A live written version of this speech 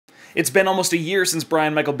It's been almost a year since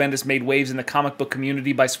Brian Michael Bendis made waves in the comic book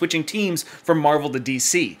community by switching teams from Marvel to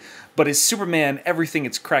DC. But is Superman everything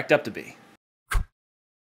it's cracked up to be?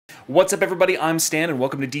 What's up, everybody? I'm Stan, and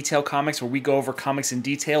welcome to Detail Comics, where we go over comics in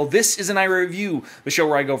detail. This is an I Review, the show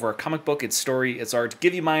where I go over a comic book, its story, its art,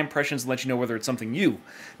 give you my impressions, and let you know whether it's something you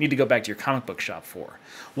need to go back to your comic book shop for.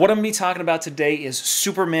 What I'm going to be talking about today is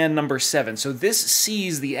Superman number 7. So this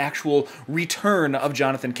sees the actual return of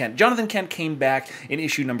Jonathan Kent. Jonathan Kent came back in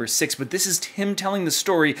issue number 6, but this is him telling the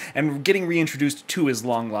story and getting reintroduced to his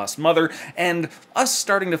long-lost mother, and us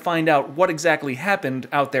starting to find out what exactly happened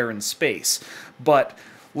out there in space. But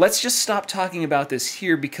let's just stop talking about this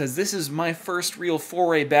here, because this is my first real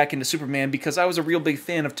foray back into Superman, because I was a real big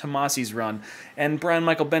fan of Tomasi's run, and Brian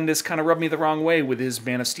Michael Bendis kind of rubbed me the wrong way with his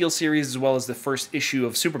Man of Steel series as well as the first issue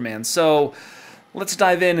of Superman. So let's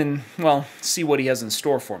dive in and, well, see what he has in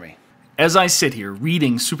store for me. As I sit here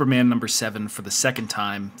reading Superman number 7 for the second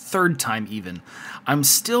time, third time even, I'm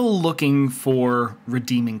still looking for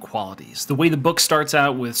redeeming qualities. The way the book starts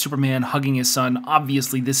out with Superman hugging his son,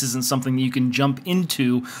 obviously this isn't something that you can jump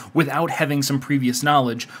into without having some previous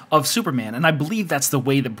knowledge of Superman, and I believe that's the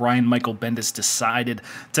way that Brian Michael Bendis decided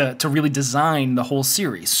to really design the whole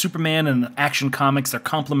series. Superman and Action Comics, they're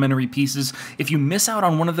complementary pieces. If you miss out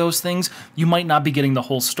on one of those things, you might not be getting the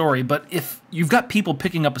whole story, but if you've got people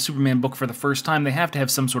picking up a Superman book for the first time, they have to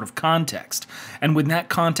have some sort of context. And when that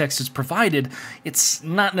context is provided, it's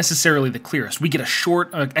not necessarily the clearest. We get a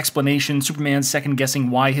short explanation, Superman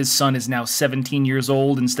second-guessing why his son is now 17 years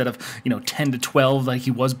old instead of, 10 to 12 like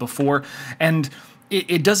he was before. And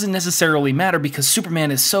it doesn't necessarily matter because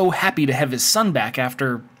Superman is so happy to have his son back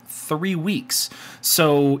after 3 weeks.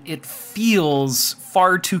 So it feels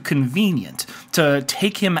far too convenient to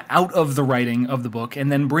take him out of the writing of the book and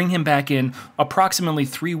then bring him back in approximately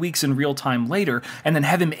 3 weeks in real time later and then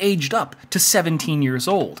have him aged up to 17 years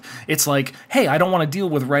old. It's like, hey, I don't want to deal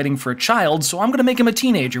with writing for a child, so I'm going to make him a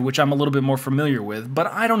teenager, which I'm a little bit more familiar with, but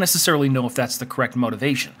I don't necessarily know if that's the correct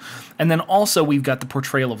motivation. And then also we've got the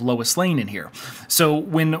portrayal of Lois Lane in here. So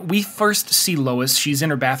when we first see Lois, she's in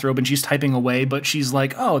her bathrobe and she's typing away, but she's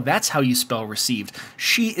like, oh, that's how you spell received.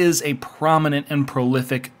 She is a prominent and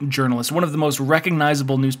prolific journalist, one of the most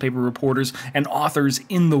recognizable newspaper reporters and authors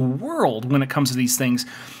in the world when it comes to these things.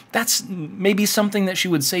 That's maybe something that she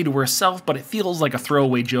would say to herself, but it feels like a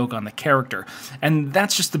throwaway joke on the character. And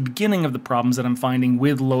that's just the beginning of the problems that I'm finding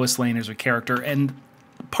with Lois Lane as a character. And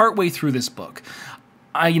partway through this book,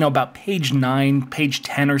 about page 9, page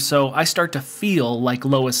 10 or so, I start to feel like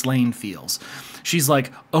Lois Lane feels. She's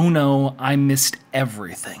like, oh no, I missed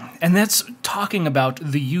everything. And that's talking about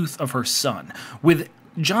the youth of her son, with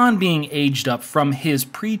John being aged up from his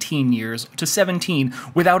preteen years to 17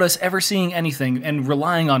 without us ever seeing anything and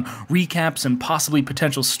relying on recaps and possibly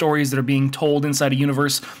potential stories that are being told inside a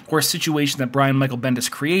universe or a situation that Brian Michael Bendis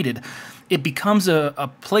created. It becomes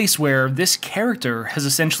a place where this character has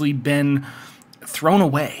essentially been thrown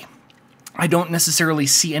away. I don't necessarily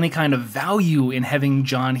see any kind of value in having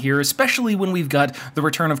John here, especially when we've got the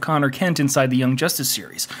return of Jon Kent inside the Young Justice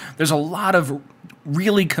series. There's a lot of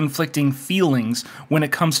really conflicting feelings when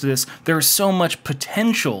it comes to this. There's so much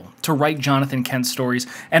potential to write Jonathan Kent stories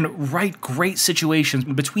and write great situations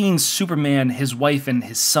between Superman, his wife, and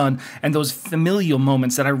his son, and those familial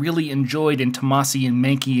moments that I really enjoyed in Tomasi and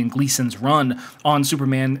Mankey and Gleason's run on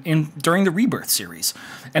Superman during the Rebirth series.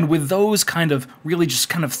 And with those really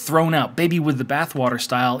just thrown out, baby with the bathwater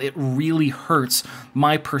style, it really hurts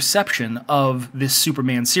my perception of this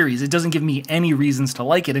Superman series. It doesn't give me any reasons to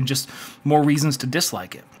like it and just more reasons to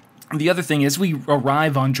dislike it. The other thing is, we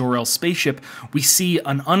arrive on Jor-El's spaceship, we see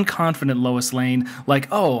an unconfident Lois Lane, like,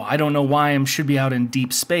 oh, I don't know why I should be out in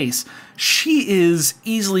deep space. She is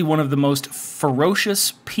easily one of the most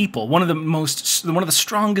ferocious people, one of the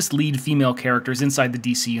strongest lead female characters inside the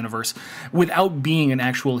DC universe, without being an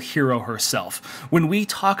actual hero herself. When we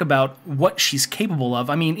talk about what she's capable of,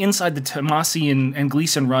 inside the Tomasi and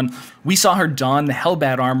Gleason run, we saw her don the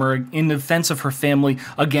Hellbat armor in defense of her family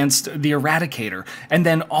against the Eradicator. And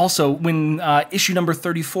then also, when issue number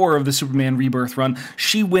 34 of the Superman Rebirth run,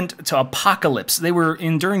 she went to Apocalypse. They were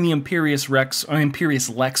during the Imperious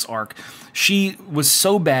Lex arc. She was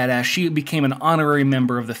so badass, she became an honorary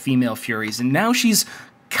member of the Female Furies, and now she's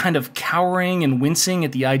kind of cowering and wincing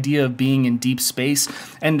at the idea of being in deep space.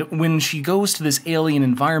 And when she goes to this alien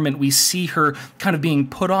environment, we see her kind of being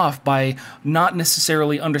put off by not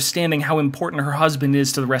necessarily understanding how important her husband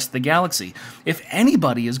is to the rest of the galaxy. If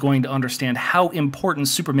anybody is going to understand how important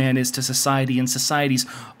Superman is to society and societies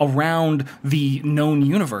around the known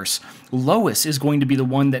universe, Lois is going to be the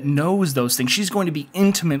one that knows those things. She's going to be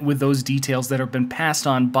intimate with those details that have been passed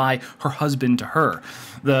on by her husband to her.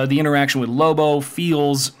 The interaction with Lobo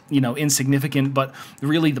feels, insignificant, but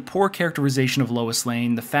really the poor characterization of Lois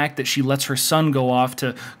Lane, the fact that she lets her son go off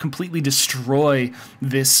to completely destroy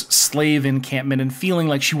this slave encampment and feeling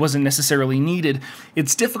like she wasn't necessarily needed,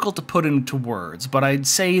 it's difficult to put into words, but I'd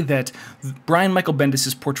say that Brian Michael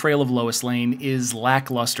Bendis' portrayal of Lois Lane is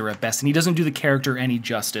lackluster at best, and he doesn't do the character any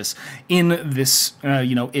justice in this,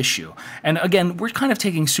 issue. And again, we're kind of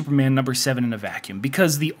taking Superman #7 in a vacuum,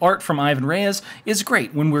 because the art from Ivan Reyes is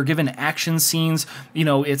great. When we're given action scenes,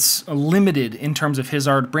 it's limited in terms of his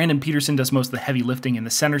art. Brandon Peterson does most of the heavy lifting in the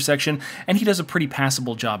center section, and he does a pretty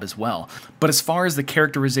passable job as well. But as far as the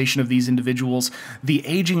characterization of these individuals, the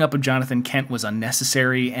aging up of Jonathan Kent was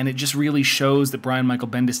unnecessary, and it just really shows that Brian Michael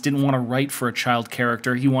Bendis didn't want to write for a child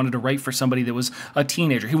character. He wanted to write for somebody that was a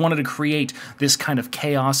teenager. He wanted to create this kind of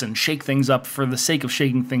chaos and shake things up for the sake of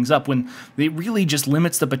shaking things up, when it really just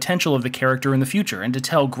limits the potential of the character in the future and to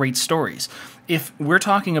tell great stories. If we're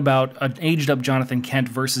talking about an aged-up Jonathan Kent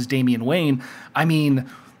versus Damian Wayne,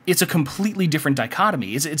 it's a completely different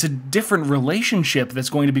dichotomy. It's a different relationship that's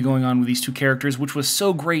going to be going on with these two characters, which was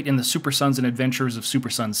so great in the Super Sons and Adventures of Super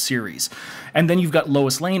Sons series. And then you've got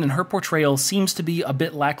Lois Lane, and her portrayal seems to be a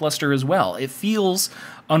bit lackluster as well. It feels,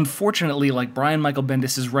 unfortunately, like Brian Michael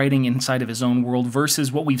Bendis is writing inside of his own world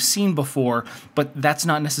versus what we've seen before, but that's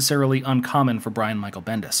not necessarily uncommon for Brian Michael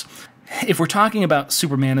Bendis. If we're talking about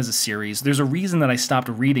Superman as a series, there's a reason that I stopped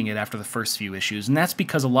reading it after the first few issues, and that's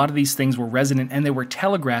because a lot of these things were resonant and they were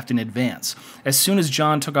telegraphed in advance. As soon as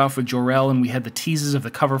Jon took off with Jor-El and we had the teases of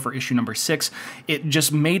the cover for issue #6, it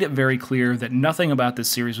just made it very clear that nothing about this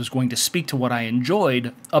series was going to speak to what I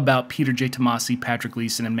enjoyed about Peter J. Tomasi, Patrick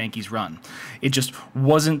Gleason, and Mankey's run. It just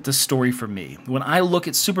wasn't the story for me. When I look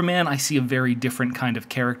at Superman, I see a very different kind of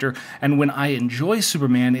character, and when I enjoy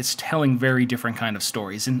Superman, it's telling very different kind of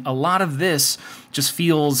stories, and a lot of this just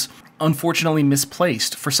feels unfortunately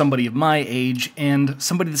misplaced for somebody of my age and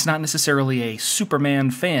somebody that's not necessarily a Superman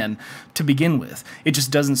fan to begin with. It just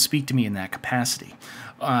doesn't speak to me in that capacity.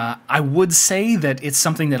 I would say that it's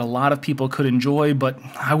something that a lot of people could enjoy, but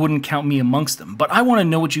I wouldn't count me amongst them. But I want to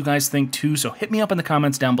know what you guys think too, so hit me up in the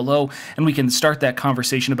comments down below, and we can start that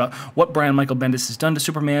conversation about what Brian Michael Bendis has done to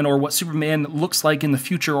Superman, or what Superman looks like in the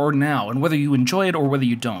future or now, and whether you enjoy it or whether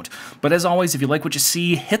you don't. But as always, if you like what you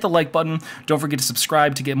see, hit the like button. Don't forget to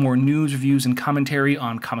subscribe to get more news, reviews, and commentary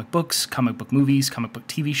on comic books, comic book movies, comic book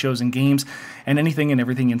TV shows and games, and anything and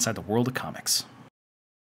everything inside the world of comics.